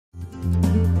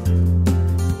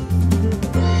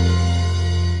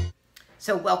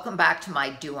So welcome back to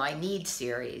my Do I Need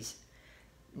series.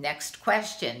 Next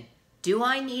question, do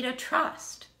I need a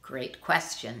trust? Great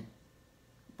question.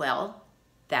 Well,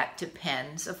 that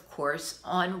depends, of course,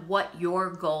 on what your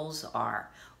goals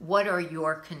are. What are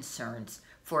your concerns?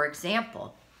 For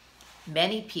example,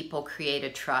 many people create a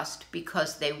trust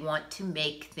because they want to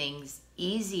make things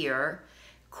easier,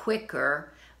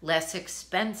 quicker, less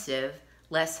expensive,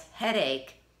 less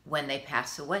headache when they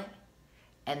pass away.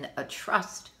 And a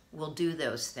trust will do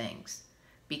those things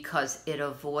because it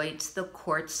avoids the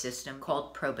court system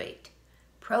called probate.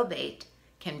 Probate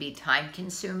can be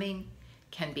time-consuming,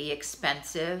 can be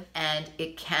expensive, and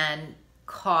it can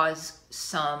cause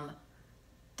some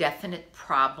definite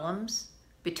problems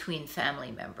between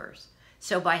family members.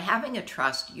 So by having a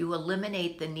trust, you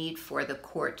eliminate the need for the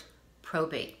court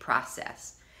probate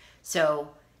process. So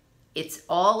it's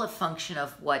all a function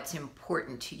of what's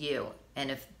important to you. And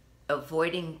if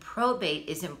avoiding probate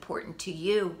is important to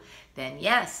you, then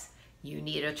yes, you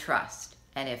need a trust.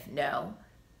 And if no,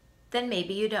 then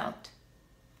maybe you don't.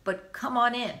 But come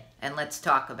on in and let's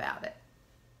talk about it.